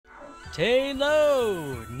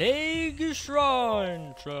Tae'ko, Neg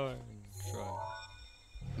Shrine.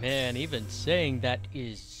 Man, even saying that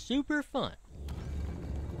is super fun.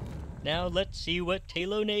 Now let's see what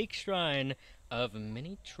Tae'ko Neg Shrine of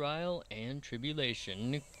many trial and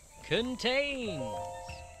tribulation contains.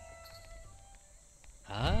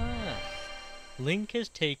 Link has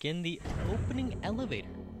taken the opening elevator,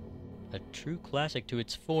 a true classic to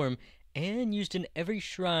its form and used in every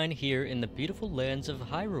shrine here in the beautiful lands of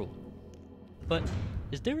Hyrule. But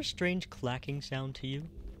is there a strange clacking sound to you?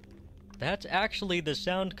 That's actually the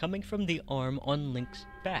sound coming from the arm on Link's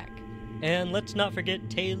back. And let's not forget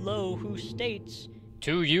Tae'ko, who states,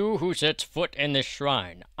 "To you who sets foot in this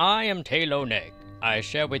shrine, I am Tae'ko Neg. I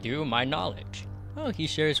share with you my knowledge." Oh, he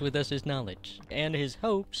shares with us his knowledge and his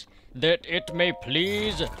hopes that it may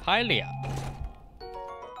please Hylia.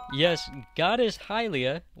 Yes, Goddess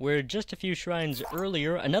Hylia, where just a few shrines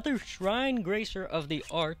earlier, another shrine gracer of the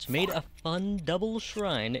arts made a fun double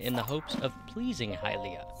shrine in the hopes of pleasing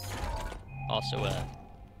Hylia. Also a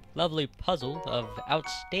lovely puzzle of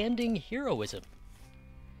outstanding heroism.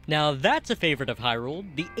 Now that's a favorite of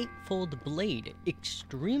Hyrule, the Eightfold Blade,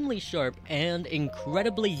 extremely sharp and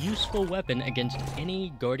incredibly useful weapon against any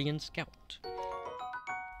Guardian Scout.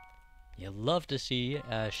 You love to see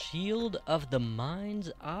a Shield of the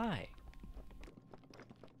Mind's Eye.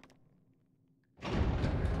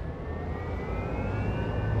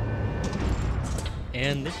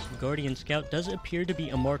 And this Guardian Scout does appear to be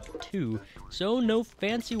a Mark II, so no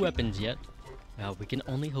fancy weapons yet. We can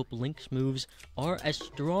only hope Link's moves are as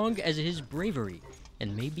strong as his bravery,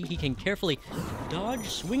 and maybe he can carefully dodge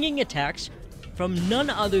swinging attacks from none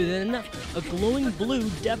other than a glowing blue,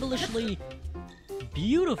 devilishly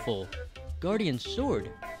beautiful Guardian Sword.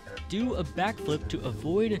 Do a backflip to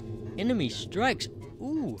avoid enemy strikes.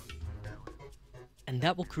 Ooh. And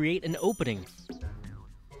that will create an opening.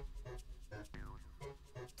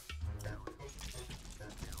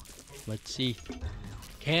 Let's see.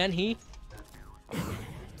 Can he?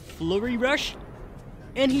 Flurry Rush?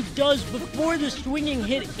 And he does before the swinging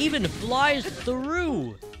hit even flies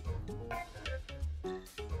through!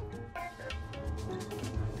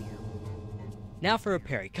 Now for a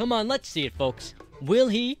parry. Come on, let's see it, folks. Will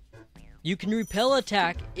he? You can repel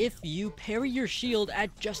attack if you parry your shield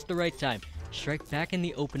at just the right time. Strike back in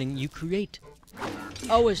the opening you create.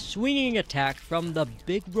 Oh, a swinging attack from the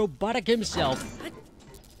big robotic himself.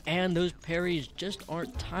 And those parries just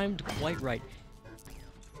aren't timed quite right.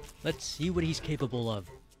 Let's see what he's capable of.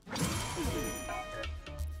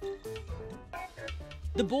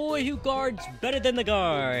 The boy who guards better than the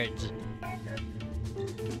guards.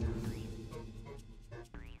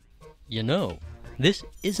 You know, this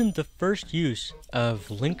isn't the first use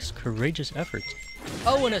of Link's courageous efforts.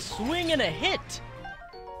 Oh, and a swing and a hit!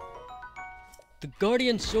 The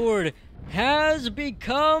Guardian Sword has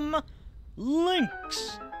become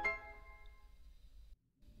Link's!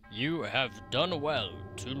 You have done well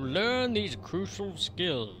to learn these crucial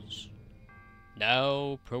skills.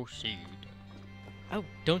 Now proceed. Oh,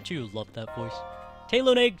 don't you love that voice?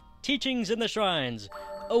 Tae'ko Neg Teachings in the Shrines.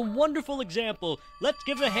 A wonderful example. Let's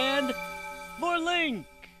give a hand for Link!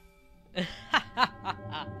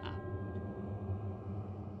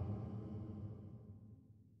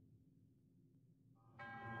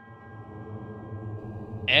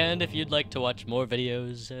 And if you'd like to watch more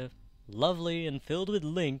videos, lovely and filled with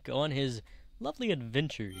Link on his lovely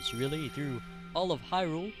adventures, really, through all of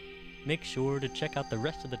Hyrule, make sure to check out the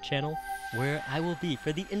rest of the channel, where I will be,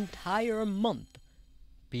 for the entire month,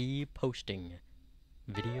 be posting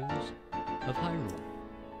videos of Hyrule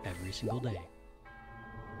every single day.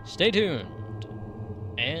 Stay tuned,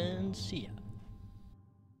 and see ya.